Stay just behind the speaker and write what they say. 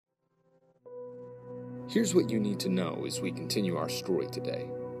Here's what you need to know as we continue our story today.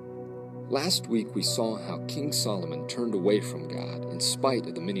 Last week we saw how King Solomon turned away from God in spite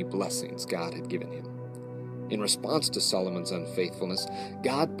of the many blessings God had given him. In response to Solomon's unfaithfulness,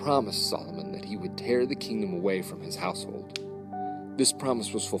 God promised Solomon that he would tear the kingdom away from his household. This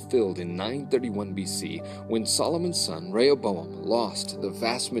promise was fulfilled in 931 BC when Solomon's son Rehoboam lost the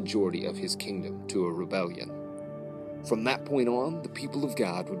vast majority of his kingdom to a rebellion. From that point on, the people of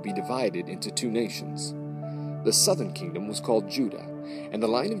God would be divided into two nations. The southern kingdom was called Judah, and the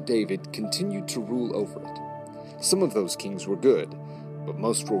line of David continued to rule over it. Some of those kings were good, but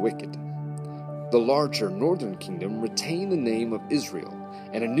most were wicked. The larger northern kingdom retained the name of Israel,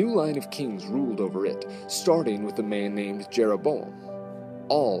 and a new line of kings ruled over it, starting with a man named Jeroboam.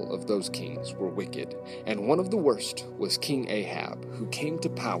 All of those kings were wicked, and one of the worst was King Ahab, who came to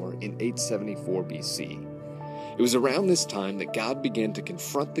power in 874 BC. It was around this time that God began to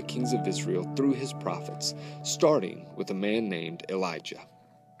confront the kings of Israel through his prophets, starting with a man named Elijah.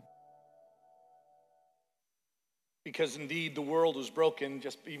 Because indeed the world was broken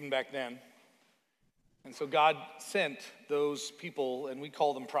just even back then. And so God sent those people, and we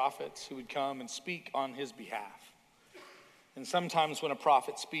call them prophets, who would come and speak on his behalf. And sometimes when a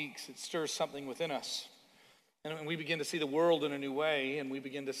prophet speaks, it stirs something within us. And we begin to see the world in a new way, and we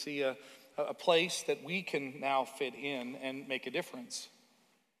begin to see a place that we can now fit in and make a difference.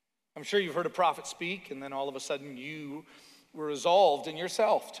 I'm sure you've heard a prophet speak, and then all of a sudden you were resolved in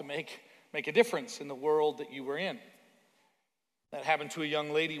yourself to make a difference in the world that you were in. That happened to a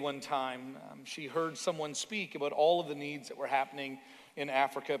young lady one time. She heard someone speak about all of the needs that were happening in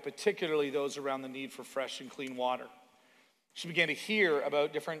Africa, particularly those around the need for fresh and clean water. She began to hear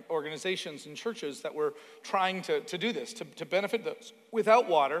about different organizations and churches that were trying to do this, to benefit those without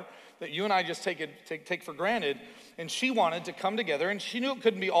water that you and I just take for granted. And she wanted to come together, and she knew it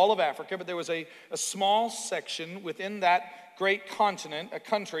couldn't be all of Africa, but there was a small section within that great continent, a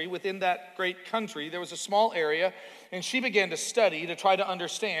country within that great country. There was a small area, and she began to study to try to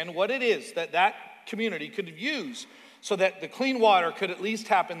understand what it is that community could use so that the clean water could at least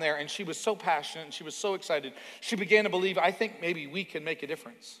happen there. And she was so passionate and she was so excited. She began to believe, I think maybe we can make a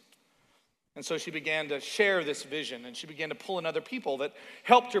difference. And so she began to share this vision, and she began to pull in other people that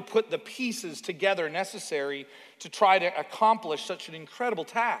helped her put the pieces together necessary to try to accomplish such an incredible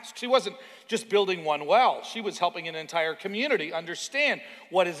task. She wasn't just building one well. She was helping an entire community understand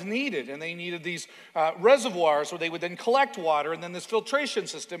what is needed. And they needed these reservoirs where they would then collect water, and then this filtration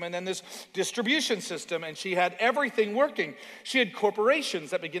system, and then this distribution system. And she had everything working. She had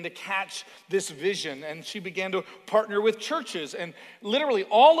corporations that began to catch this vision, and she began to partner with churches. And literally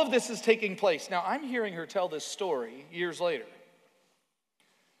all of this is taking place. Now, I'm hearing her tell this story years later.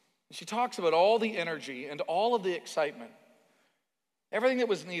 She talks about all the energy and all of the excitement, everything that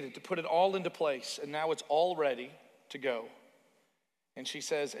was needed to put it all into place, and now it's all ready to go. And she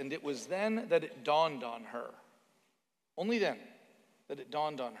says, and it was then that it dawned on her, only then that it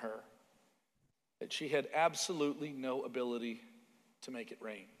dawned on her, that she had absolutely no ability to make it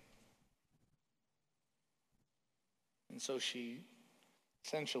rain. And so she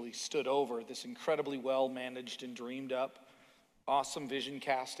essentially stood over this incredibly well-managed and dreamed up, awesome vision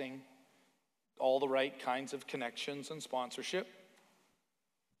casting, all the right kinds of connections and sponsorship,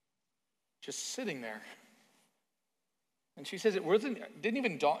 just sitting there. And she says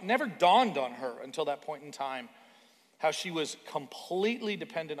never dawned on her until that point in time how she was completely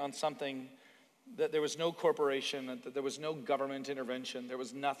dependent on something, that there was no corporation, that there was no government intervention, there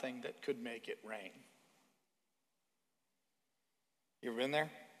was nothing that could make it rain. You ever been there?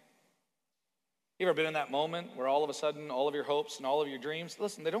 You ever been in that moment where all of a sudden all of your hopes and all of your dreams,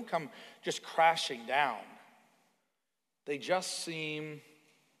 listen, they don't come just crashing down. They just seem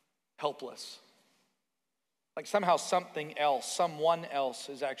helpless. Like somehow something else, someone else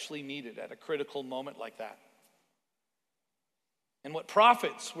is actually needed at a critical moment like that. And what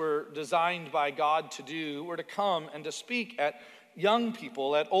prophets were designed by God to do were to come and to speak at young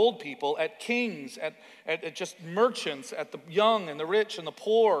people, at old people, at kings, at just merchants, at the young and the rich and the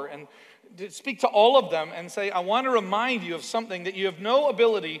poor, and speak to all of them and say, I want to remind you of something that you have no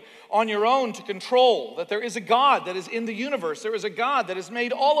ability on your own to control, that there is a God that is in the universe. There is a God that has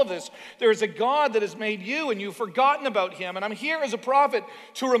made all of this. There is a God that has made you, and you've forgotten about him. And I'm here as a prophet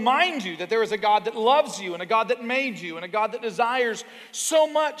to remind you that there is a God that loves you, and a God that made you, and a God that desires so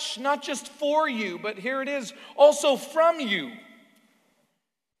much, not just for you, but here it is, also from you.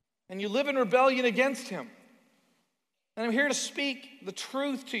 And you live in rebellion against him. And I'm here to speak the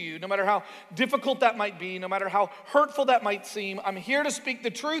truth to you, no matter how difficult that might be, no matter how hurtful that might seem. I'm here to speak the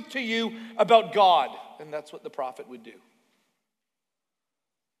truth to you about God. And that's what the prophet would do.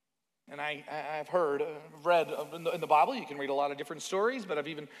 And I've heard, read in the Bible, you can read a lot of different stories, but I've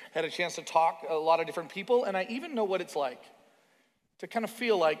even had a chance to talk to a lot of different people, and I even know what it's like to kind of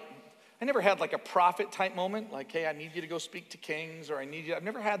feel like, I never had like a prophet type moment, like, hey, I need you to go speak to kings, or I need you. I've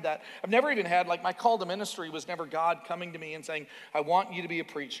never had that. I've never even had, like, my call to ministry was never God coming to me and saying, I want you to be a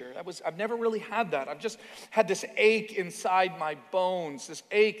preacher. I've never really had that. I've just had this ache inside my bones, this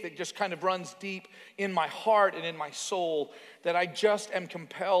ache that just kind of runs deep in my heart and in my soul, that I just am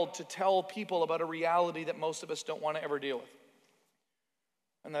compelled to tell people about a reality that most of us don't want to ever deal with.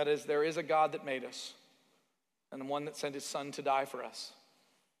 And that is, there is a God that made us, and one that sent his son to die for us.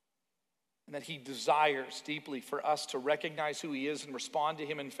 And that he desires deeply for us to recognize who he is and respond to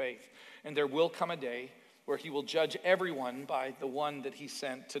him in faith. And there will come a day where he will judge everyone by the one that he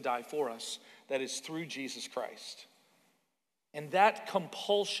sent to die for us, that is through Jesus Christ. And that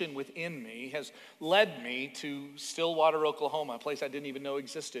compulsion within me has led me to Stillwater, Oklahoma, a place I didn't even know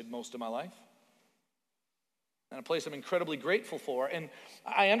existed most of my life. And a place I'm incredibly grateful for. And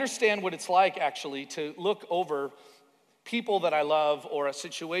I understand what it's like, actually, to look over people that I love or a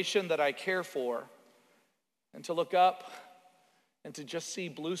situation that I care for, and to look up and to just see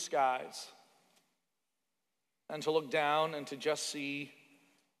blue skies, and to look down and to just see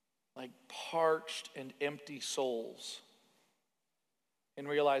like parched and empty souls, and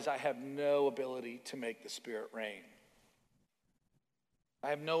realize I have no ability to make the Spirit rain. I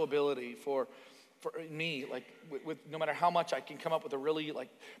have no ability for me, like with no matter how much I can come up with a really like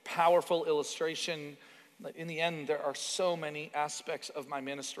powerful illustration. In the end, there are so many aspects of my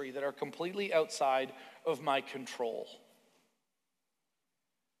ministry that are completely outside of my control.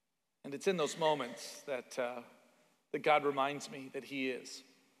 And it's in those moments that God reminds me that he is.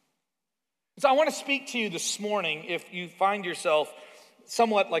 So I want to speak to you this morning if you find yourself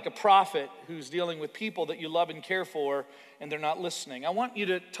somewhat like a prophet who's dealing with people that you love and care for and they're not listening. I want you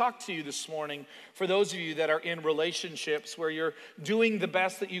to talk to you this morning for those of you that are in relationships where you're doing the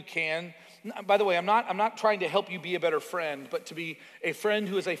best that you can. By the way, I'm not trying to help you be a better friend, but to be a friend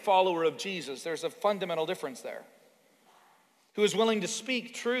who is a follower of Jesus. There's a fundamental difference there. Who is willing to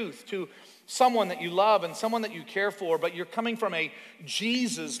speak truth to someone that you love and someone that you care for, but you're coming from a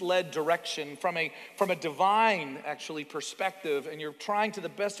Jesus-led direction, from a divine, actually, perspective, and you're trying to the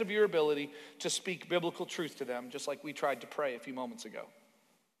best of your ability to speak biblical truth to them, just like we tried to pray a few moments ago.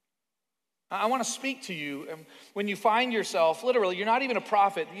 I want to speak to you when you find yourself, literally, you're not even a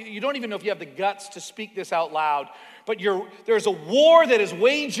prophet. You don't even know if you have the guts to speak this out loud, but there's a war that is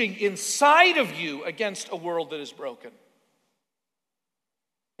waging inside of you against a world that is broken.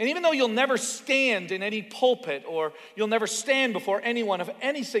 And even though you'll never stand in any pulpit or you'll never stand before anyone of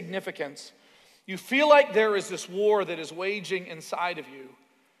any significance, you feel like there is this war that is waging inside of you.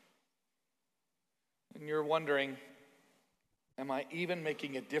 And you're wondering, am I even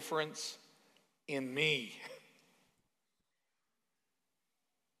making a difference in me?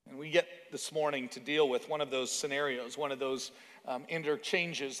 And we get this morning to deal with one of those scenarios, one of those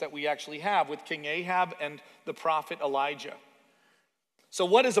interchanges that we actually have with King Ahab and the prophet Elijah. So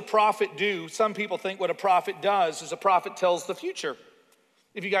what does a prophet do? Some people think what a prophet does is a prophet tells the future.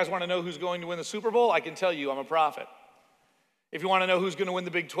 If you guys want to know who's going to win the Super Bowl, I can tell you I'm a prophet. If you want to know who's going to win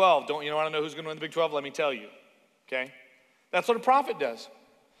the Big 12, don't you want to know who's going to win the Big 12? Let me tell you, okay? That's what a prophet does.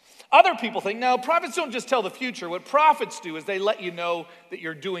 Other people think, no, prophets don't just tell the future. What prophets do is they let you know that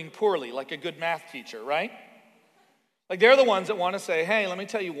you're doing poorly, like a good math teacher, right? Like they're the ones that want to say, hey, let me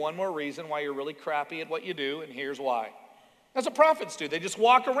tell you one more reason why you're really crappy at what you do, and here's why. That's what prophets do. They just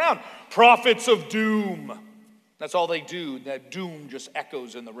walk around. Prophets of doom. That's all they do. That doom just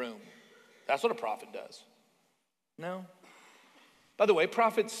echoes in the room. That's what a prophet does. No. By the way,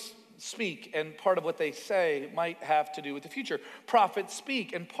 prophets speak, and part of what they say might have to do with the future. Prophets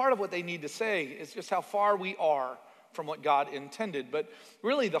speak, and part of what they need to say is just how far we are from what God intended. But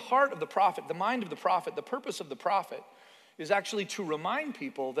really, the heart of the prophet, the mind of the prophet, the purpose of the prophet is actually to remind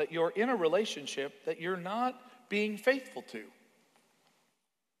people that you're in a relationship that you're not being faithful to.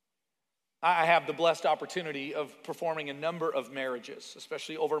 I have the blessed opportunity of performing a number of marriages,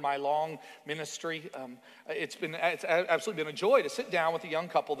 especially over my long ministry. It's absolutely been a joy to sit down with a young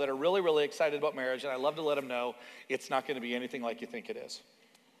couple that are really, really excited about marriage, and I love to let them know it's not going to be anything like you think it is.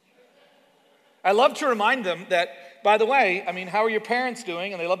 I love to remind them that, by the way, how are your parents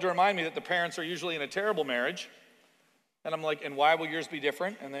doing? And they love to remind me that the parents are usually in a terrible marriage. And I'm like, and why will yours be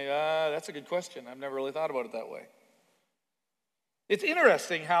different? And they, that's a good question. I've never really thought about it that way. It's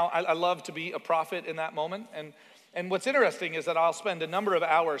interesting how I love to be a prophet in that moment. And what's interesting is that I'll spend a number of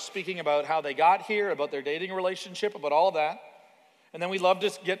hours speaking about how they got here, about their dating relationship, about all of that. And then we love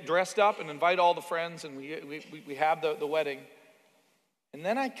to get dressed up and invite all the friends, and we have the wedding. And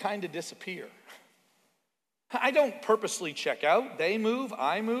then I kind of disappear. I don't purposely check out. They move,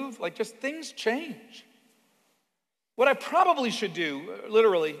 I move. Like, just things change. What I probably should do,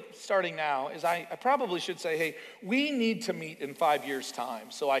 literally starting now, is I probably should say, hey, we need to meet in 5 years'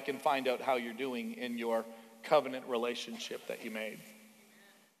 time so I can find out how you're doing in your covenant relationship that you made.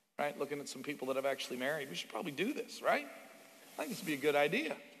 Right? Looking at some people that have actually married. We should probably do this, right? I think this would be a good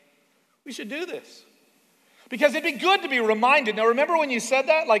idea. We should do this. Because it'd be good to be reminded. Now, remember when you said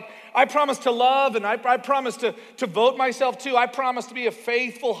that? Like, I promised to love, and I promised to devote myself to. I promised to be a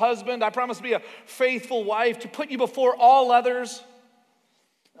faithful husband. I promised to be a faithful wife, to put you before all others.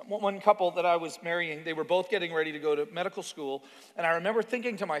 One couple that I was marrying, they were both getting ready to go to medical school. And I remember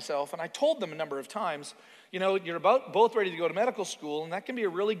thinking to myself, and I told them a number of times, you know, you're both ready to go to medical school, and that can be a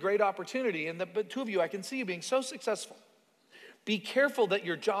really great opportunity. And but two of you, I can see you being so successful. Be careful that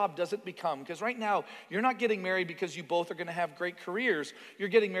your job doesn't become, because right now, you're not getting married because you both are going to have great careers. You're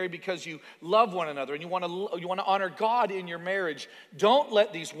getting married because you love one another and you want to honor God in your marriage. Don't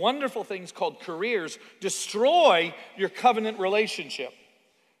let these wonderful things called careers destroy your covenant relationship.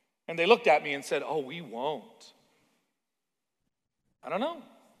 And they looked at me and said, oh, we won't. I don't know.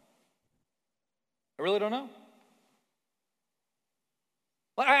 I really don't know.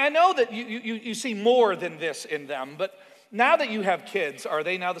 I know that you see more than this in them, but now that you have kids, are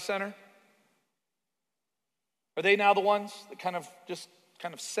they now the center? Are they now the ones that kind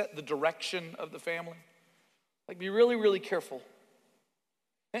of set the direction of the family? Like, be really, really careful.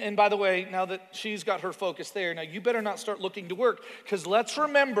 And by the way, now that she's got her focus there, now you better not start looking to work, because let's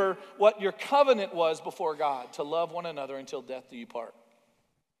remember what your covenant was before God, to love one another until death do you part.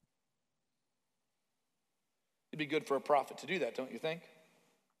 It'd be good for a prophet to do that, don't you think?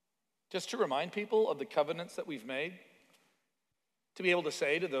 Just to remind people of the covenants that we've made. To be able to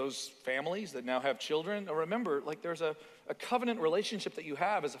say to those families that now have children, or remember, like, there's a covenant relationship that you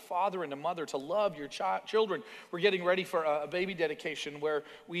have as a father and a mother to love your children. We're getting ready for a baby dedication where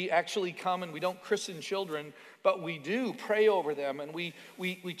we actually come and we don't christen children, but we do pray over them, and we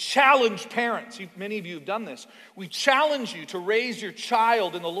challenge parents. Many of you have done this. We challenge you to raise your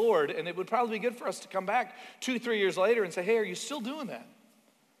child in the Lord, and it would probably be good for us to come back 2-3 years later and say, hey, are you still doing that?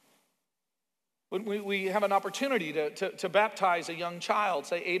 When we have an opportunity to baptize a young child,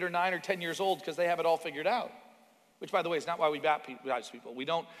 say 8 or 9 or 10 years old, because they have it all figured out. Which, by the way, is not why we baptize people. We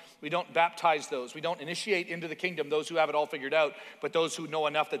don't baptize those. We don't initiate into the kingdom those who have it all figured out, but those who know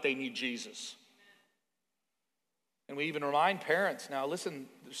enough that they need Jesus. And we even remind parents, now listen,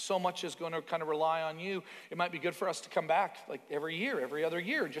 there's so much is going to kind of rely on you. It might be good for us to come back like every year, every other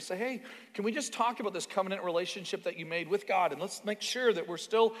year, and just say, hey, can we just talk about this covenant relationship that you made with God? And let's make sure that we're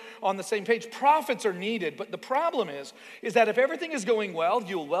still on the same page. Prophets are needed, but the problem is that if everything is going well,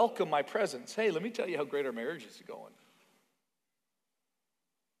 you'll welcome my presence. Hey, let me tell you how great our marriage is going.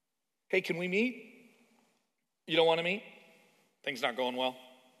 Hey, can we meet? You don't want to meet? Things not going well?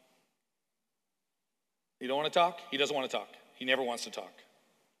 You don't want to talk? He doesn't want to talk. He never wants to talk.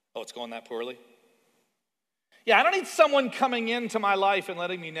 Oh, it's going that poorly? Yeah, I don't need someone coming into my life and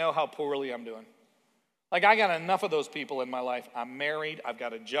letting me know how poorly I'm doing. Like, I got enough of those people in my life. I'm married. I've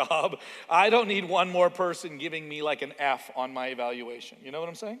got a job. I don't need one more person giving me like an F on my evaluation. You know what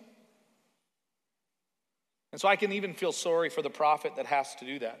I'm saying? And so I can even feel sorry for the prophet that has to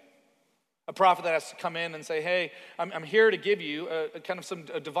do that. A prophet that has to come in and say, hey, I'm here to give you some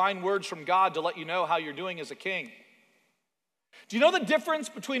divine words from God to let you know how you're doing as a king. Do you know the difference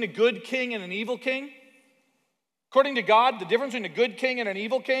between a good king and an evil king? According to God, the difference between a good king and an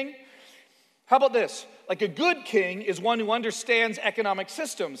evil king? How about this? Like, a good king is one who understands economic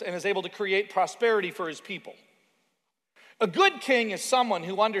systems and is able to create prosperity for his people. A good king is someone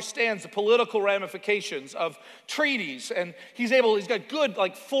who understands the political ramifications of treaties, and he's got good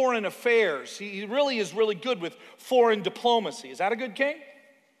like foreign affairs. He really is really good with foreign diplomacy. Is that a good king?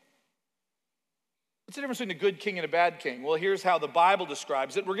 What's the difference between a good king and a bad king? Well, here's how the Bible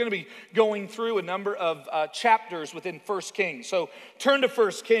describes it. We're going to be going through a number of chapters within 1 Kings. So turn to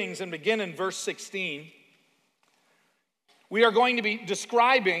 1 Kings and begin in verse 16. We are going to be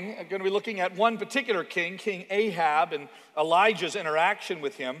looking at one particular king, King Ahab, and Elijah's interaction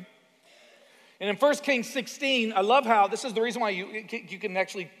with him. And in 1 Kings 16, I love how, this is the reason why you can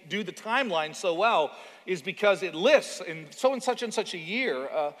actually do the timeline so well, is because it lists, in so and such a year,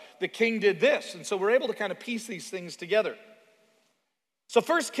 the king did this. And so we're able to kind of piece these things together. So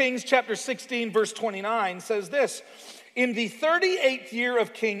 1 Kings chapter 16, verse 29 says this: in the 38th year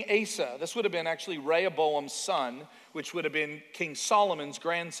of King Asa, this would have been actually Rehoboam's son, which would have been King Solomon's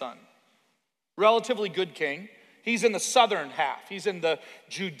grandson. Relatively good king. He's in the southern half. He's in the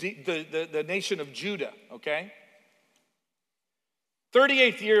nation of Judah, okay?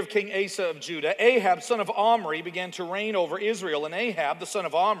 38th year of King Asa of Judah, Ahab, son of Omri, began to reign over Israel. And Ahab, the son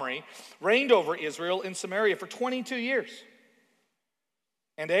of Omri, reigned over Israel in Samaria for 22 years.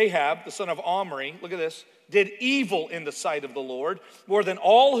 And Ahab, the son of Omri, look at this, did evil in the sight of the Lord more than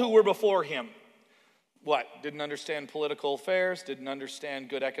all who were before him. What? Didn't understand political affairs, didn't understand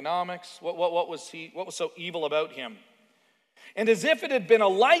good economics. What was so evil about him? And as if it had been a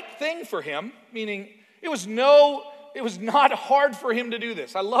light thing for him, meaning it was not hard for him to do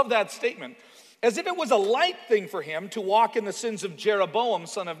this. I love that statement. As if it was a light thing for him to walk in the sins of Jeroboam,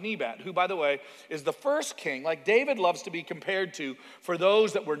 son of Nebat, who, by the way, is the first king, like David loves to be compared to, for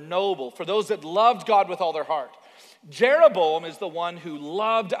those that were noble, for those that loved God with all their heart. Jeroboam is the one who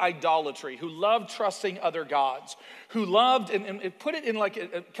loved idolatry, who loved trusting other gods, who loved, and put it in like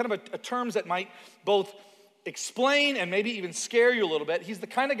a kind of a terms that might both explain and maybe even scare you a little bit. He's the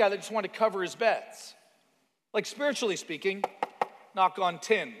kind of guy that just wanted to cover his bets. Like spiritually speaking, knock on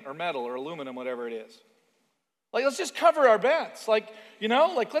tin or metal or aluminum, whatever it is. Like, let's just cover our bets. Like,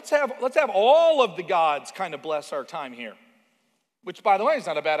 let's have all of the gods kind of bless our time here. Which, by the way, is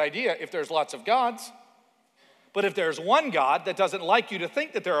not a bad idea if there's lots of gods. But if there's one God that doesn't like you to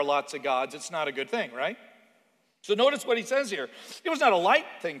think that there are lots of gods, it's not a good thing, right? So notice what he says here. It was not a light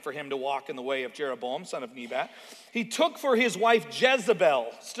thing for him to walk in the way of Jeroboam, son of Nebat. He took for his wife Jezebel,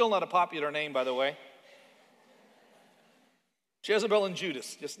 still not a popular name, by the way. Jezebel and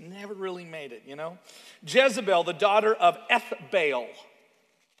Judas just never really made it, Jezebel, the daughter of Ethbaal,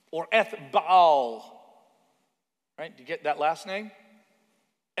 or Ethbaal. Right? Do you get that last name?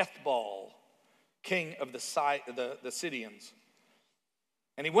 Ethbaal, king of the Sidonians.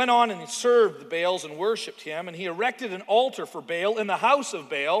 And he went on and he served the Baals and worshipped him, and he erected an altar for Baal in the house of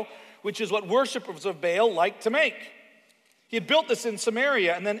Baal, which is what worshipers of Baal like to make. He had built this in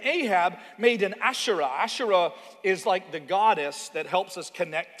Samaria, and then Ahab made an Asherah. Asherah is like the goddess that helps us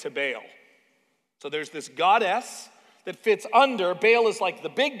connect to Baal. So there's this goddess that fits under. Baal is like the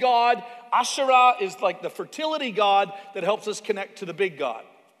big god. Asherah is like the fertility god that helps us connect to the big god.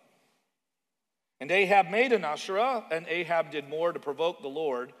 And Ahab made an Asherah, and Ahab did more to provoke the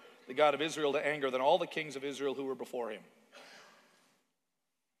Lord, the God of Israel, to anger than all the kings of Israel who were before him.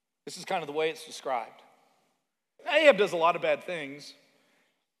 This is kind of the way it's described. Ahab does a lot of bad things.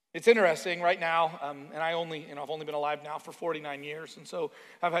 It's interesting right now, and I've only been alive now for 49 years, and so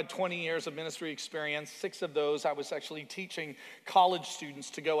I've had 20 years of ministry experience. 6 of those I was actually teaching college students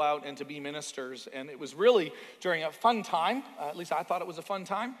to go out and to be ministers, and it was really during a fun time. At least I thought it was a fun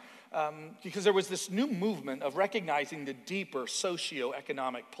time, because there was this new movement of recognizing the deeper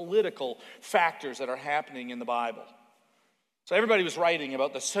socioeconomic, political factors that are happening in the Bible. So everybody was writing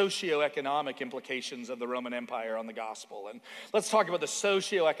about the socioeconomic implications of the Roman Empire on the gospel. And let's talk about the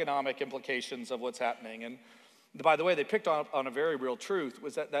socioeconomic implications of what's happening. And by the way, they picked on a very real truth,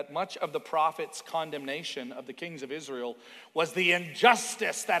 was that much of the prophet's condemnation of the kings of Israel was the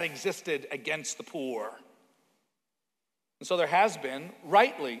injustice that existed against the poor. And so there has been,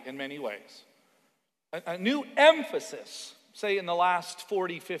 rightly in many ways, a new emphasis, say in the last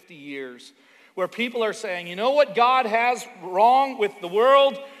 40, 50 years, where people are saying, you know what God has wrong with the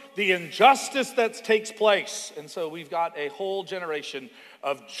world? The injustice that takes place. And so we've got a whole generation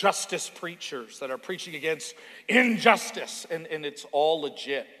of justice preachers that are preaching against injustice, and it's all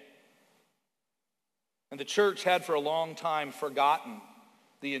legit. And the church had for a long time forgotten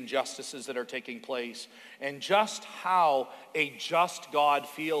the injustices that are taking place and just how a just God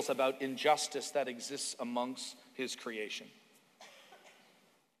feels about injustice that exists amongst his creation.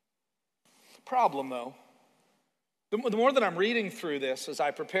 Problem, though, the more that I'm reading through this as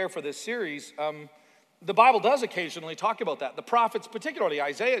I prepare for this series, the Bible does occasionally talk about that. The prophets, particularly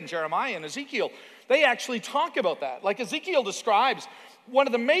Isaiah and Jeremiah and Ezekiel, they actually talk about that. Like Ezekiel describes, one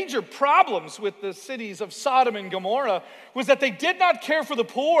of the major problems with the cities of Sodom and Gomorrah was that they did not care for the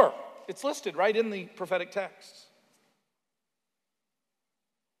poor. It's listed right in the prophetic texts.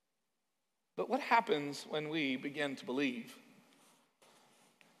 But what happens when we begin to believe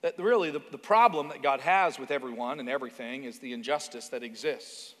that really the problem that God has with everyone and everything is the injustice that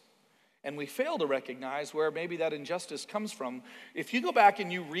exists? And we fail to recognize where maybe that injustice comes from. If you go back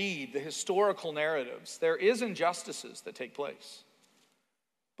and you read the historical narratives, there is injustices that take place.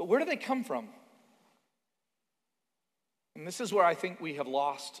 But where do they come from? And this is where I think we have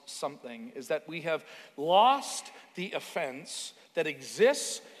lost something, is that we have lost the offense that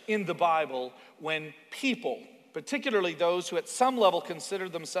exists in the Bible when people, particularly those who at some level consider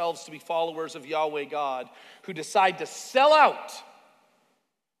themselves to be followers of Yahweh God, who decide to sell out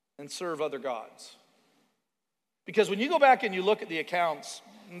and serve other gods. Because when you go back and you look at the accounts,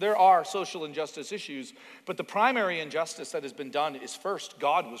 There are social injustice issues, but the primary injustice that has been done is first,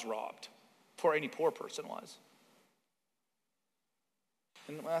 God was robbed before any poor person was.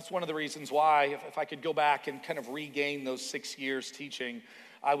 And that's one of the reasons why, if I could go back and kind of regain those 6 years teaching,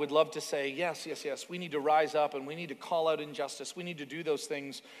 I would love to say, yes, we need to rise up and we need to call out injustice. We need to do those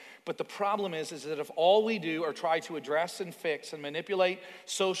things. But the problem is that if all we do are try to address and fix and manipulate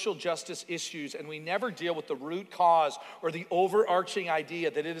social justice issues, and we never deal with the root cause or the overarching idea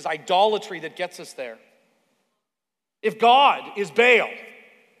that it is idolatry that gets us there. If God is Baal,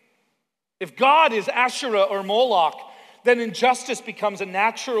 if God is Asherah or Moloch, then injustice becomes a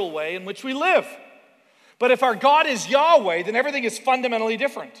natural way in which we live. But if our God is Yahweh, then everything is fundamentally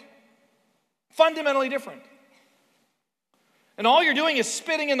different. Fundamentally different. And all you're doing is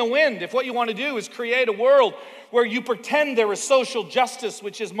spitting in the wind if what you want to do is create a world where you pretend there is social justice,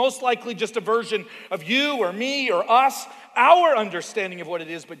 which is most likely just a version of you or me or us, our understanding of what it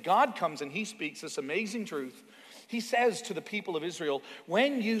is. But God comes and he speaks this amazing truth. He says to the people of Israel,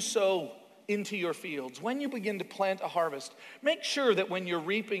 when you sow into your fields, when you begin to plant a harvest, make sure that when you're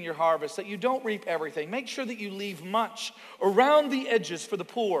reaping your harvest, that you don't reap everything. Make sure that you leave much around the edges for the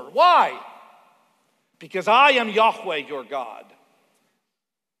poor. Why? Because I am Yahweh, your God.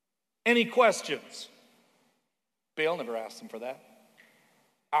 Any questions? Baal never asked him for that.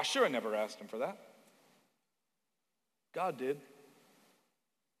 Asherah never asked him for that. God did.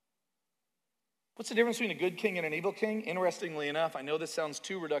 What's the difference between a good king and an evil king? Interestingly enough, I know this sounds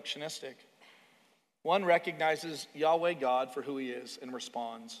too reductionistic. One recognizes Yahweh God for who he is and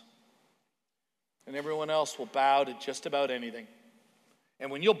responds. And everyone else will bow to just about anything. And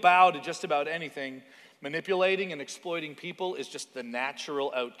when you'll bow to just about anything, manipulating and exploiting people is just the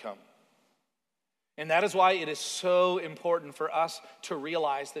natural outcome. And that is why it is so important for us to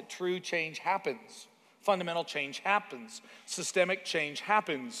realize that true change happens. Fundamental change happens. Systemic change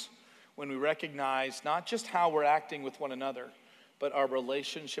happens when we recognize not just how we're acting with one another, but our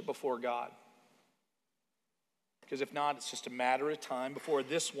relationship before God. Because if not, it's just a matter of time before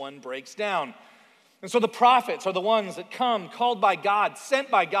this one breaks down. And so the prophets are the ones that come, called by God, sent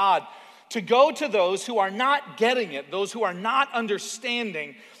by God, to go to those who are not getting it, those who are not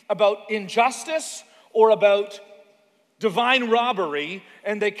understanding about injustice or about divine robbery,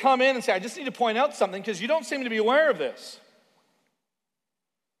 and they come in and say, I just need to point out something because you don't seem to be aware of this.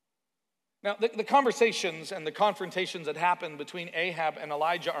 Now, the conversations and the confrontations that happened between Ahab and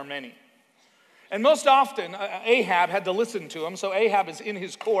Elijah are many. And most often, Ahab had to listen to him, so Ahab is in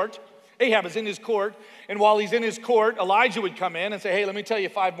his court. And while he's in his court, Elijah would come in and say, hey, let me tell you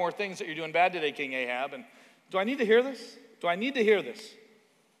 5 more things that you're doing bad today, King Ahab. And do I need to hear this? Do I need to hear this?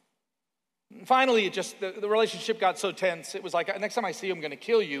 And finally, the relationship got so tense, it was like, next time I see you, I'm going to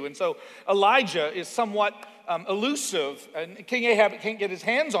kill you. And so Elijah is somewhat elusive, and King Ahab can't get his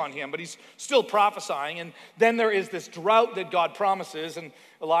hands on him, but he's still prophesying. And then there is this drought that God promises, and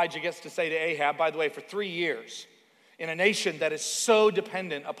Elijah gets to say to Ahab, by the way, for 3 years, in a nation that is so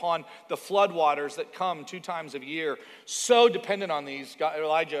dependent upon the floodwaters that come 2 times a year, so dependent on these,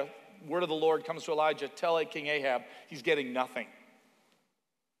 Elijah, word of the Lord comes to Elijah, tell King Ahab he's getting nothing.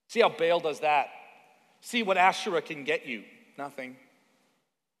 See how Baal does that. See what Asherah can get you. Nothing.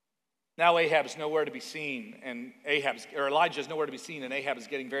 Now Ahab's nowhere to be seen, and Elijah's nowhere to be seen, and Ahab is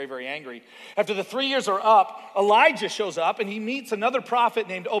getting very, very angry. After the 3 years are up, Elijah shows up, and he meets another prophet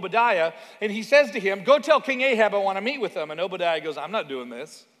named Obadiah, and he says to him, go tell King Ahab I want to meet with him. And Obadiah goes, I'm not doing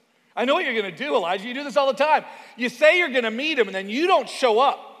this. I know what you're going to do, Elijah. You do this all the time. You say you're going to meet him, and then you don't show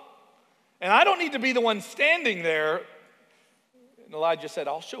up. And I don't need to be the one standing there. And Elijah said,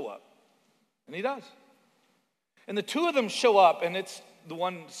 I'll show up. And he does. And the 2 of them show up, and it's the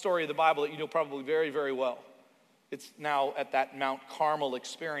one story of the Bible that you know probably very, very well. It's now at that Mount Carmel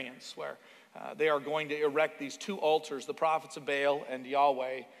experience where they are going to erect these 2 altars, the prophets of Baal and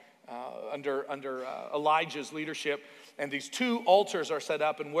Yahweh, under Elijah's leadership. And these 2 altars are set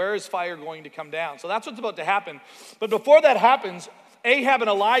up, and where is fire going to come down? So that's what's about to happen. But before that happens, Ahab and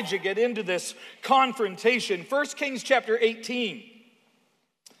Elijah get into this confrontation. 1 Kings chapter 18.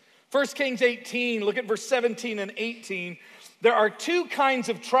 1 Kings 18, look at verse 17 and 18. There are 2 kinds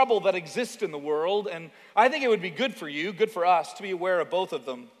of trouble that exist in the world, and I think it would be good for you, good for us, to be aware of both of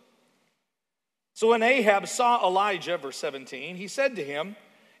them. So when Ahab saw Elijah, verse 17, he said to him,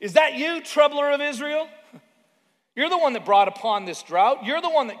 is that you, troubler of Israel? You're the one that brought upon this drought. You're the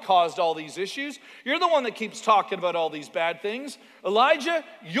one that caused all these issues. You're the one that keeps talking about all these bad things. Elijah,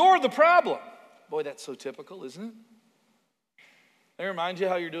 you're the problem. Boy, that's so typical, isn't it? Let me remind you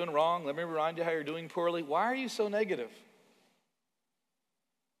how you're doing wrong. Let me remind you how you're doing poorly. Why are you so negative?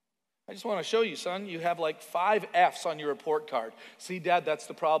 I just want to show you, son, you have like 5 F's on your report card. See, Dad, that's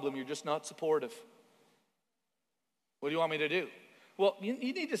the problem. You're just not supportive. What do you want me to do? Well, you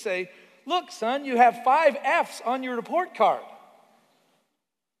need to say, look, son, you have 5 F's on your report card.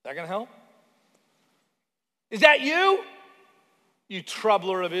 Is that going to help? Is that you? You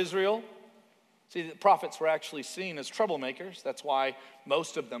troubler of Israel. See, the prophets were actually seen as troublemakers. That's why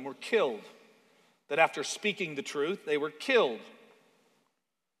most of them were killed. That after speaking the truth, they were killed.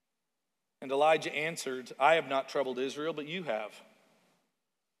 And Elijah answered, I have not troubled Israel, but you have,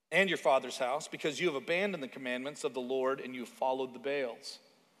 and your father's house, because you have abandoned the commandments of the Lord and you have followed the Baals.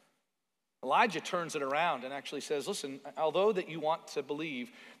 Elijah turns it around and actually says, listen, although that you want to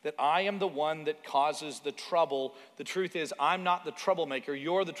believe that I am the one that causes the trouble, the truth is I'm not the troublemaker,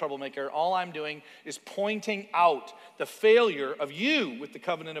 you're the troublemaker. All I'm doing is pointing out the failure of you with the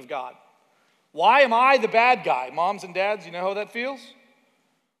covenant of God. Why am I the bad guy? Moms and dads, you know how that feels?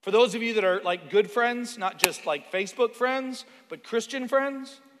 For those of you that are like good friends, not just like Facebook friends, but Christian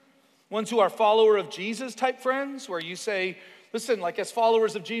friends, ones who are follower of Jesus type friends, where you say, listen, like as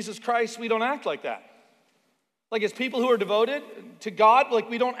followers of Jesus Christ, we don't act like that. Like as people who are devoted to God,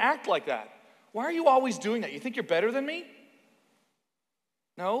 like we don't act like that. Why are you always doing that? You think you're better than me?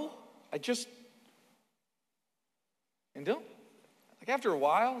 No, and don't, like after a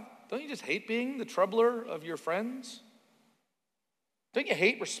while, don't you just hate being the troubler of your friends? Don't you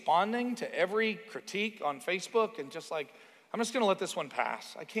hate responding to every critique on Facebook and just like, I'm just going to let this one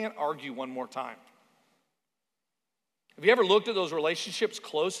pass. I can't argue one more time. Have you ever looked at those relationships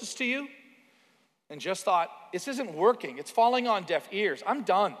closest to you and just thought, this isn't working. It's falling on deaf ears. I'm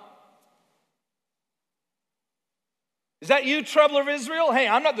done. Is that you, troubler of Israel? Hey,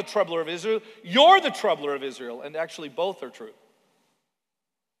 I'm not the troubler of Israel. You're the troubler of Israel. And actually, both are true.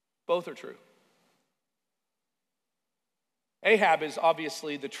 Both are true. Ahab is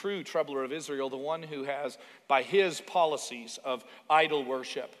obviously the true troubler of Israel, the one who has, by his policies of idol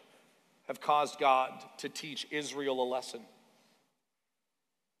worship, have caused God to teach Israel a lesson.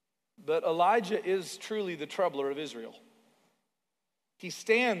 But Elijah is truly the troubler of Israel. He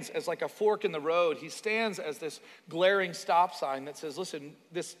stands as like a fork in the road. He stands as this glaring stop sign that says, listen,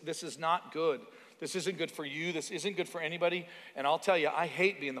 this is not good. This isn't good for you. This isn't good for anybody. And I'll tell you, I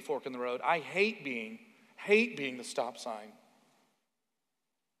hate being the fork in the road. I hate being the stop sign.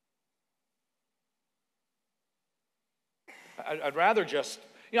 I'd rather just,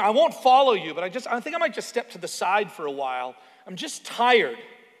 I won't follow you, but I think I might just step to the side for a while. I'm just tired.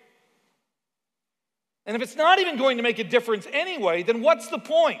 And if it's not even going to make a difference anyway, then what's the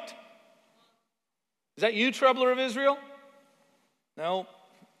point? Is that you, troubler of Israel? No,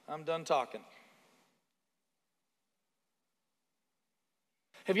 I'm done talking.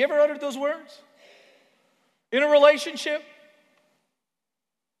 Have you ever uttered those words? In a relationship?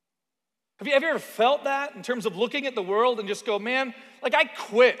 Have you ever felt that in terms of looking at the world and just go, man, like I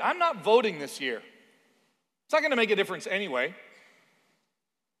quit. I'm not voting this year. It's not going to make a difference anyway.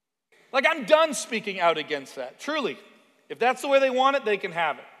 Like I'm done speaking out against that. Truly, if that's the way they want it, they can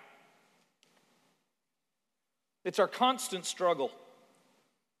have it. It's our constant struggle.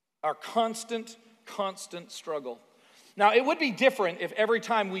 Our constant struggle. Now, it would be different if every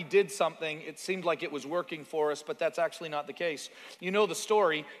time we did something, it seemed like it was working for us, but that's actually not the case. You know the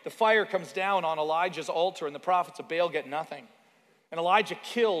story. The fire comes down on Elijah's altar, and the prophets of Baal get nothing. And Elijah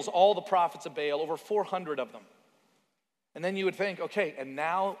kills all the prophets of Baal, over 400 of them. And then you would think, okay, and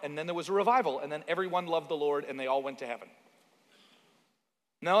then there was a revival, and then everyone loved the Lord, and they all went to heaven.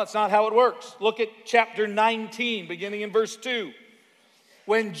 No, that's not how it works. Look at chapter 19, beginning in verse 2.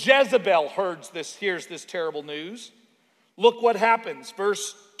 When Jezebel hears this terrible news, look what happens.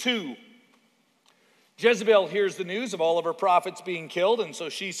 Verse 2. Jezebel hears the news of all of her prophets being killed, and so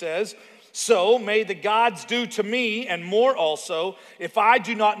she says, so may the gods do to me, and more also, if I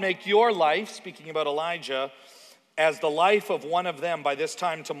do not make your life, speaking about Elijah, as the life of one of them by this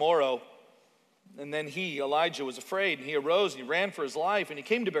time tomorrow. And then Elijah, was afraid, and he arose, and he ran for his life, and he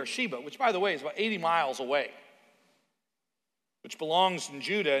came to Beersheba, which, by the way, is about 80 miles away, which belongs in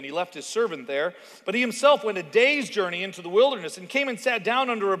Judah, and he left his servant there. But he himself went a day's journey into the wilderness and came and sat down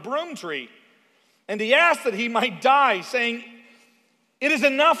under a broom tree. And he asked that he might die, saying, it is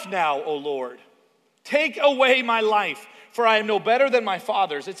enough now, O Lord. Take away my life, for I am no better than my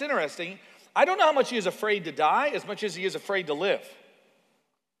fathers. It's interesting. I don't know how much he is afraid to die as much as he is afraid to live.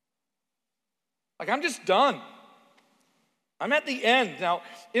 Like, I'm just done. I'm at the end. Now,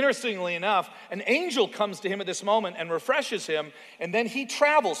 interestingly enough, an angel comes to him at this moment and refreshes him, and then he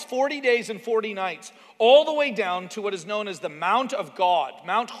travels 40 days and 40 nights all the way down to what is known as the Mount of God,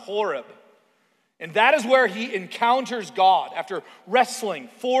 Mount Horeb. And that is where he encounters God after wrestling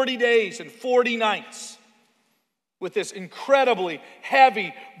 40 days and 40 nights with this incredibly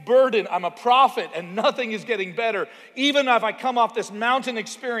heavy burden. I'm a prophet and nothing is getting better. Even if I come off this mountain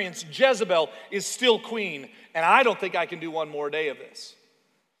experience, Jezebel is still queen, and I don't think I can do one more day of this.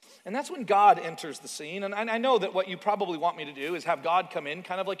 And that's when God enters the scene. And I know that what you probably want me to do is have God come in,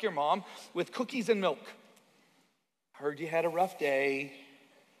 kind of like your mom, with cookies and milk. I heard you had a rough day.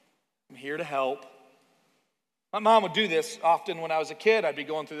 I'm here to help. My mom would do this often when I was a kid. I'd be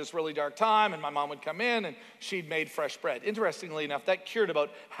going through this really dark time, and my mom would come in, and she'd made fresh bread. Interestingly enough, that cured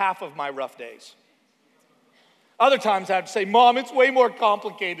about half of my rough days. Other times I'd say, Mom, it's way more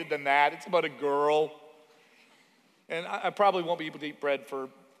complicated than that. It's about a girl. And I probably won't be able to eat bread for a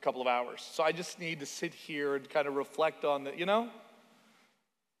couple of hours. So I just need to sit here and kind of reflect on that,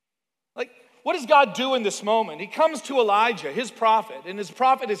 Like, what does God do in this moment? He comes to Elijah, his prophet, and his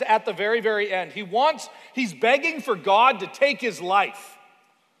prophet is at the very, very end. He's begging for God to take his life.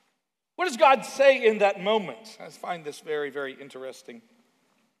 What does God say in that moment? I find this very, very interesting.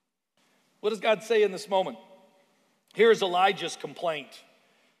 What does God say in this moment? Here's Elijah's complaint.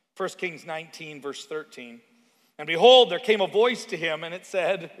 1 Kings 19, verse 13. And behold, there came a voice to him, and it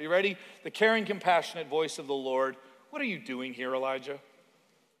said, are you ready? The caring, compassionate voice of the Lord. What are you doing here, Elijah?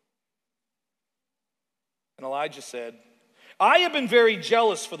 And Elijah said, I have been very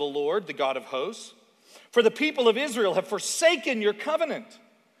jealous for the Lord, the God of hosts, for the people of Israel have forsaken your covenant.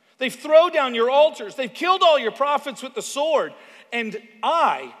 They've thrown down your altars. They've killed all your prophets with the sword. And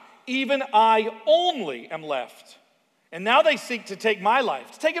I, even I only am left. And now they seek to take my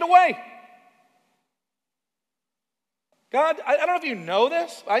life, to take it away. God, I don't know if you know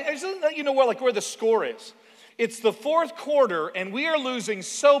this. I just let you know where the score is. It's the fourth quarter, and we are losing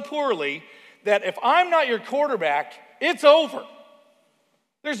so poorly that if I'm not your quarterback, it's over.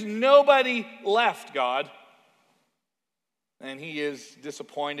 There's nobody left, God. And he is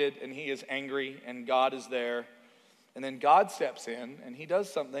disappointed, and he is angry, and God is there. And then God steps in, and he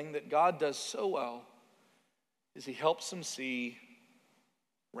does something that God does so well, is he helps him see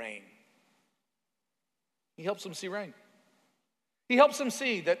rain. He helps him see rain. He helps him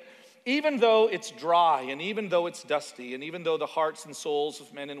see that even though it's dry, and even though it's dusty, and even though the hearts and souls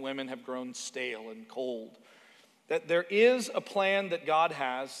of men and women have grown stale and cold, that there is a plan that God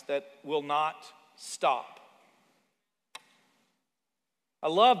has that will not stop. I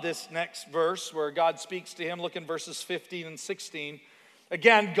love this next verse where God speaks to him. Look in verses 15 and 16.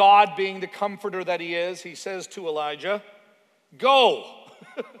 Again, God being the comforter that he is, he says to Elijah, go.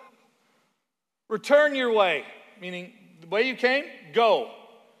 Return your way, meaning the way you came, go.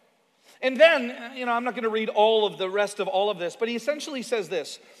 And then, I'm not going to read all of the rest of all of this, but he essentially says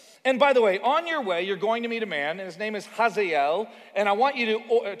this. And by the way, on your way, you're going to meet a man, and his name is Hazael, and I want you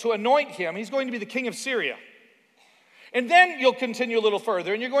to anoint him. He's going to be the king of Syria. And then you'll continue a little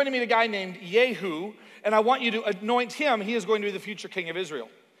further, and you're going to meet a guy named Jehu, and I want you to anoint him. He is going to be the future king of Israel.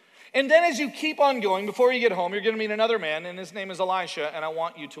 And then as you keep on going, before you get home, you're going to meet another man, and his name is Elisha, and I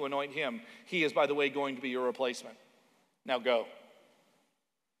want you to anoint him. He is, by the way, going to be your replacement. Now go.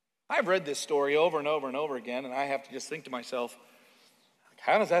 I've read this story over and over and over again, and I have to just think to myself,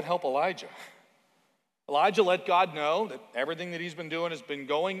 how does that help Elijah? Elijah let God know that everything that he's been doing has been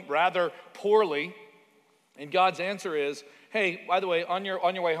going rather poorly, and God's answer is, hey, by the way, on your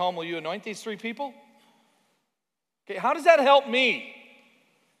way home, will you anoint these 3 people? Okay, how does that help me?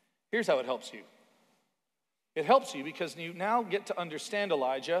 Here's how it helps you. It helps you because you now get to understand,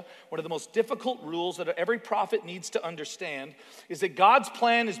 Elijah, one of the most difficult rules that every prophet needs to understand is that God's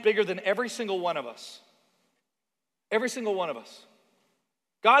plan is bigger than every single one of us. Every single one of us.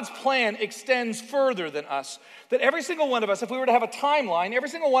 God's plan extends further than us. That every single one of us, if we were to have a timeline, every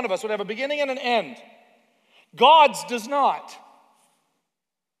single one of us would have a beginning and an end. God's does not.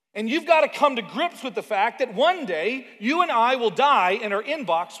 And you've got to come to grips with the fact that one day you and I will die and our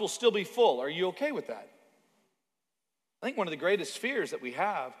inbox will still be full. Are you okay with that? I think one of the greatest fears that we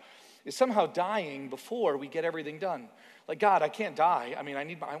have is somehow dying before we get everything done. Like, God, I can't die. I mean,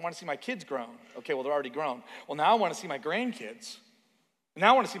 I want to see my kids grown. Okay, well, they're already grown. Well, now I want to see my grandkids.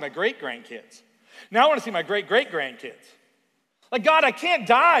 Now I want to see my great-grandkids. Now I want to see my great-great-grandkids. Like, God, I can't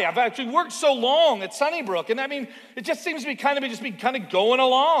die. I've actually worked so long at Sunnybrook, and I mean, it just seems to be kind of going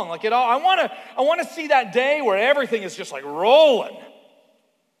along. Like, I want to see that day where everything is just like rolling.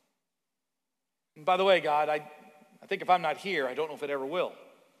 And by the way, God, I think if I'm not here, I don't know if it ever will.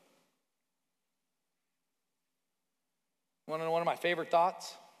 Want to know one of my favorite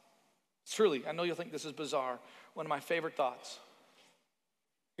thoughts? Truly, I know you'll think this is bizarre. One of my favorite thoughts.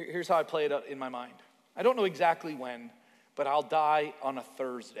 Here's how I play it out in my mind. I don't know exactly when, but I'll die on a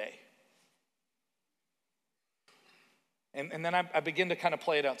Thursday. And then I begin to kind of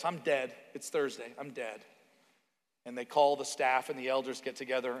play it out. So I'm dead. It's Thursday. I'm dead. And they call the staff and the elders get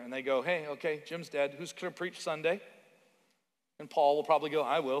together and they go, hey, okay, Jim's dead. Who's going to preach Sunday? And Paul will probably go,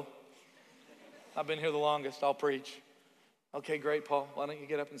 I will. I've been here the longest. I'll preach. Okay, great, Paul. Why don't you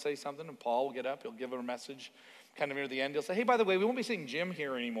get up and say something? And Paul will get up. He'll give her a message. Kind of near the end, he'll say, hey, by the way, we won't be seeing Jim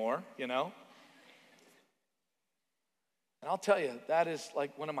here anymore, And I'll tell you, that is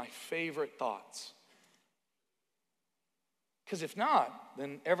like one of my favorite thoughts. Because if not,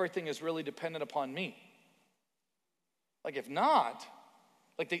 then everything is really dependent upon me. Like if not,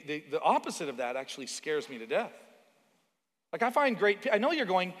 like the opposite of that actually scares me to death. Like I find I know you're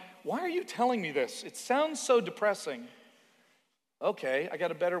going, why are you telling me this? It sounds so depressing. Okay, I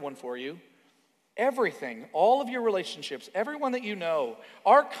got a better one for you. Everything, all of your relationships, everyone that you know,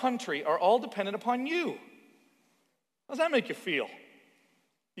 our country are all dependent upon you. How does that make you feel?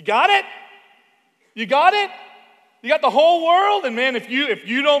 You got it? You got it? You got the whole world? And man, if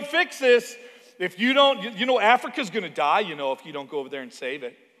you don't fix this, if you don't, Africa's going to die, if you don't go over there and save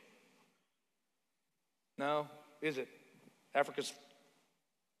it. No, is it?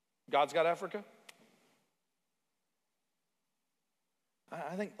 God's got Africa?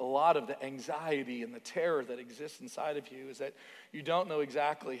 I think a lot of the anxiety and the terror that exists inside of you is that you don't know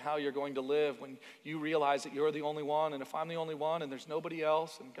exactly how you're going to live when you realize that you're the only one, and if I'm the only one and there's nobody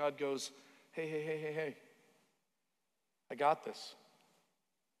else, and God goes, hey, I got this.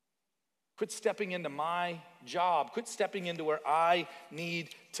 Quit stepping into my job. Quit stepping into where I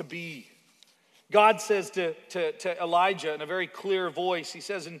need to be. God says to Elijah in a very clear voice, he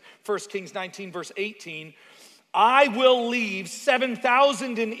says in 1 Kings 19, verse 18, I will leave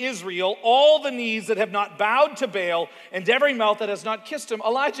 7,000 in Israel, all the knees that have not bowed to Baal, and every mouth that has not kissed him.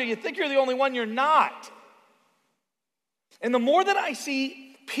 Elijah, you think you're the only one, you're not. And the more that I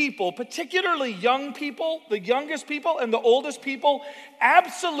see people, particularly young people, the youngest people and the oldest people,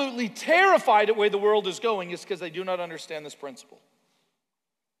 absolutely terrified at the way the world is going, is because they do not understand this principle.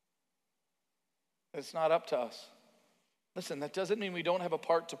 It's not up to us. Listen, that doesn't mean we don't have a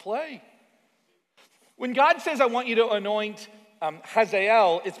part to play. When God says, I want you to anoint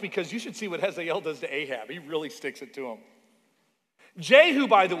Hazael, it's because you should see what Hazael does to Ahab. He really sticks it to him. Jehu,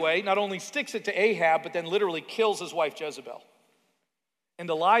 by the way, not only sticks it to Ahab, but then literally kills his wife Jezebel. And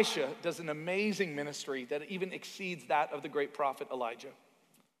Elisha does an amazing ministry that even exceeds that of the great prophet Elijah.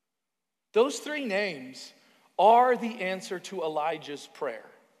 Those three names are the answer to Elijah's prayer.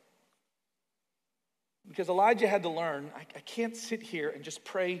 Because Elijah had to learn, I can't sit here and just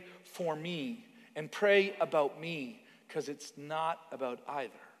pray for me and pray about me, because it's not about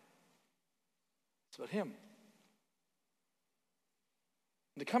either. It's about him.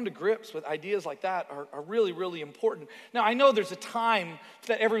 And to come to grips with ideas like that are really, really important. Now, I know there's a time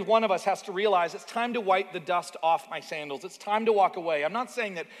that every one of us has to realize it's time to wipe the dust off my sandals. It's time to walk away. I'm not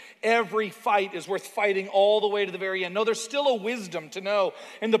saying that every fight is worth fighting all the way to the very end. No, there's still a wisdom to know.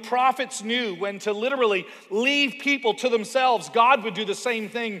 And the prophets knew when to literally leave people to themselves. God would do the same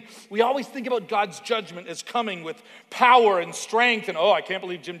thing. We always think about God's judgment as coming with power and strength. And, I can't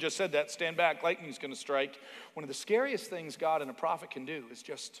believe Jim just said that. Stand back, lightning's going to strike. One of the scariest things God and a prophet can do is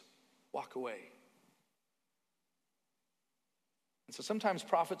just walk away. And so sometimes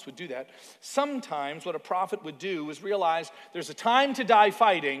prophets would do that. Sometimes what a prophet would do is realize there's a time to die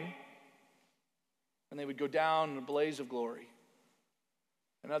fighting, and they would go down in a blaze of glory.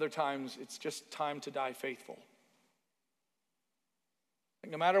 And other times it's just time to die faithful.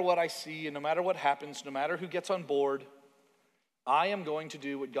 Like no matter what I see and no matter what happens, no matter who gets on board, I am going to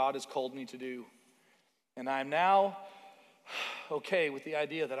do what God has called me to do. And I'm now okay with the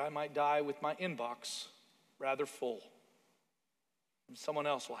idea that I might die with my inbox rather full. And someone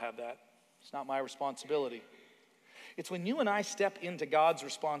else will have that. It's not my responsibility. It's when you and I step into God's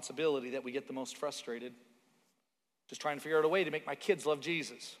responsibility that we get the most frustrated. Just trying to figure out a way to make my kids love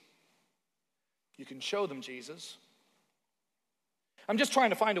Jesus. You can show them Jesus. I'm just trying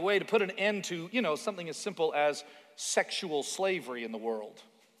to find a way to put an end to, something as simple as sexual slavery in the world.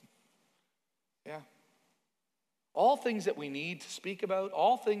 Yeah. All things that we need to speak about,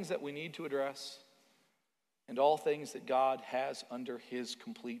 all things that we need to address, and all things that God has under his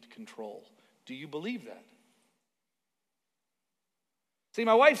complete control. Do you believe that? See,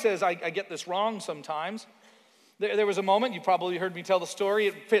 my wife says I get this wrong sometimes. There was a moment, you probably heard me tell the story,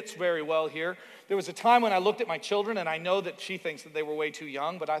 it fits very well here. There was a time when I looked at my children, and I know that she thinks that they were way too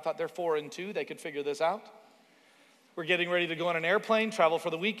young, but I thought they're 4 and 2, they could figure this out. We're getting ready to go on an airplane, travel for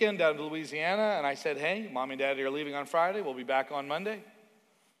the weekend down to Louisiana, and I said, hey, Mom and Daddy are leaving on Friday, we'll be back on Monday.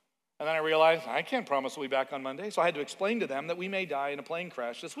 And then I realized, I can't promise we'll be back on Monday, so I had to explain to them that we may die in a plane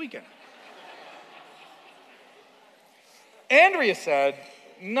crash this weekend. Andrea said,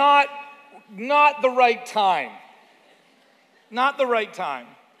 not the right time. Not the right time.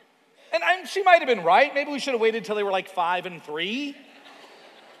 And she might have been right. Maybe we should have waited till they were like 5 and 3.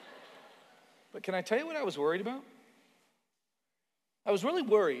 But can I tell you what I was worried about? I was really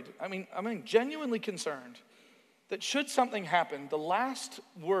worried. I mean, genuinely concerned that should something happen, the last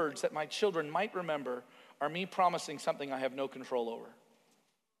words that my children might remember are me promising something I have no control over.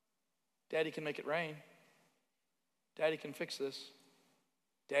 Daddy can make it rain. Daddy can fix this.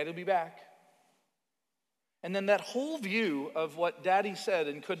 Daddy will be back. And then that whole view of what Daddy said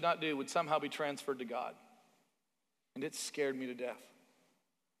and could not do would somehow be transferred to God. And it scared me to death.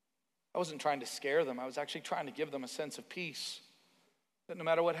 I wasn't trying to scare them. I was actually trying to give them a sense of peace. That no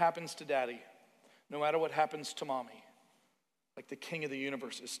matter what happens to Daddy, no matter what happens to Mommy, like the King of the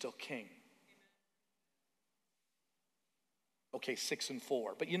universe is still king. Okay, 6 and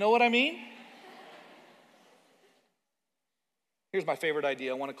 4. But you know what I mean? Here's my favorite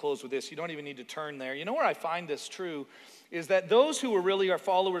idea. I want to close with this. You don't even need to turn there. You know where I find this true is that those who really are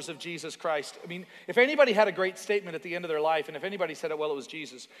followers of Jesus Christ, I mean, if anybody had a great statement at the end of their life, and if anybody said it, well, it was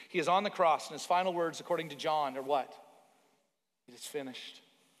Jesus. He is on the cross, and his final words, according to John, are what? It is finished.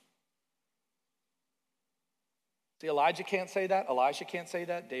 See, Elijah can't say that. Elisha can't say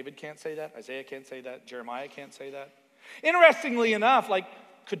that. David can't say that. Isaiah can't say that. Jeremiah can't say that. Interestingly enough, like,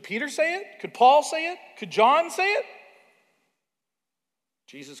 could Peter say it? Could Paul say it? Could John say it?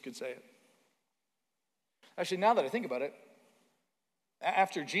 Jesus could say it. Actually, now that I think about it,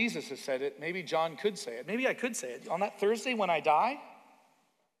 after Jesus has said it, maybe John could say it. Maybe I could say it. On that Thursday when I die,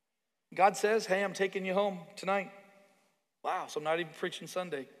 God says, hey, I'm taking you home tonight. Wow, so I'm not even preaching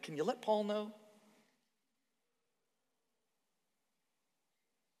Sunday. Can you let Paul know?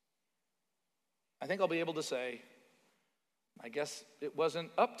 I think I'll be able to say, I guess it wasn't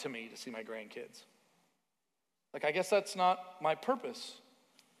up to me to see my grandkids. Like, I guess that's not my purpose.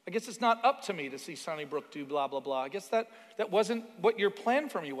 I guess it's not up to me to see Sunnybrook do blah, blah, blah. I guess that wasn't what your plan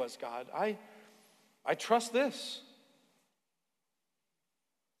for me was, God. I trust this.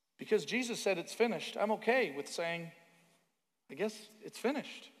 Because Jesus said it's finished, I'm okay with saying, I guess it's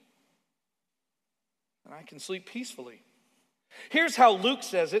finished. And I can sleep peacefully. Here's how Luke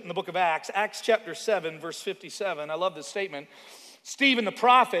says it in the book of Acts, Acts chapter 7, verse 57. I love this statement. Stephen the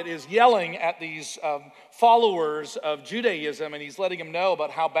prophet is yelling at these followers of Judaism, and he's letting them know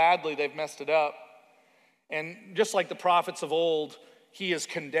about how badly they've messed it up. And just like the prophets of old, he is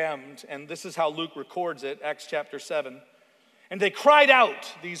condemned. And this is how Luke records it, Acts chapter 7. And they cried out,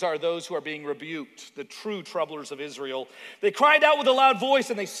 these are those who are being rebuked, the true troublers of Israel. They cried out with a loud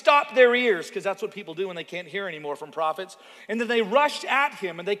voice, and they stopped their ears, because that's what people do when they can't hear anymore from prophets. And then they rushed at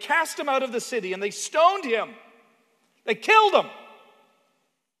him, and they cast him out of the city, and they stoned him. They killed him.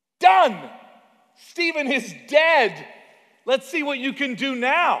 Done. Stephen is dead. Let's see what you can do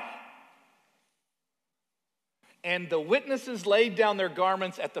now. And the witnesses laid down their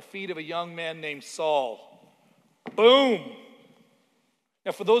garments at the feet of a young man named Saul. Boom.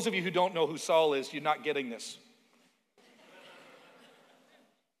 Now, for those of you who don't know who Saul is, you're not getting this.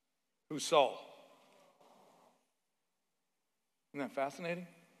 Who's Saul? Isn't that fascinating?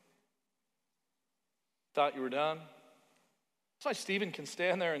 Thought you were done? That's why Stephen can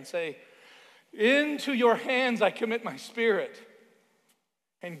stand there and say, into your hands I commit my spirit.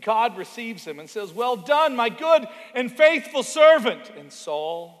 And God receives him and says, well done, my good and faithful servant. And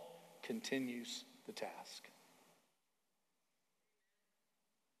Saul continues the task.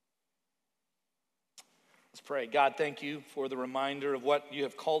 Let's pray. God, thank you for the reminder of what you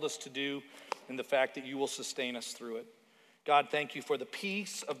have called us to do and the fact that you will sustain us through it. God, thank you for the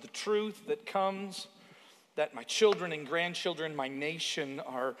peace of the truth that comes, that my children and grandchildren, my nation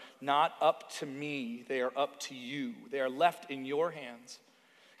are not up to me. They are up to you. They are left in your hands.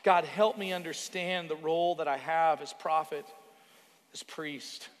 God, help me understand the role that I have as prophet, as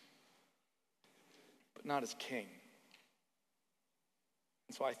priest, but not as king.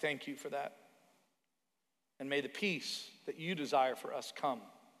 And so I thank you for that. And may the peace that you desire for us come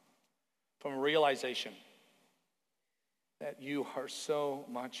from a realization that you are so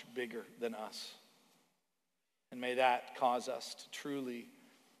much bigger than us. And may that cause us to truly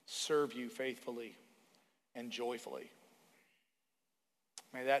serve you faithfully and joyfully.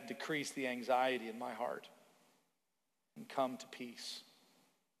 May that decrease the anxiety in my heart and come to peace.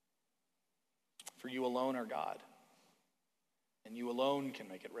 For you alone are God, and you alone can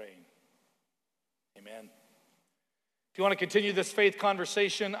make it rain. Amen. If you want to continue this faith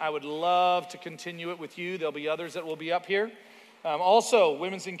conversation, I would love to continue it with you. There'll be others that will be up here. Also,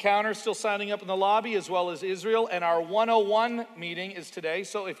 Women's Encounter still signing up in the lobby, as well as Israel. And our 101 meeting is today.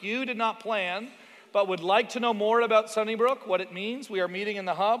 So if you did not plan but would like to know more about Sunnybrook, what it means, we are meeting in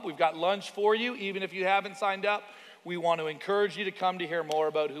the hub. We've got lunch for you. Even if you haven't signed up, we want to encourage you to come to hear more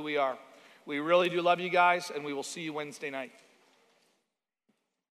about who we are. We really do love you guys, and we will see you Wednesday night.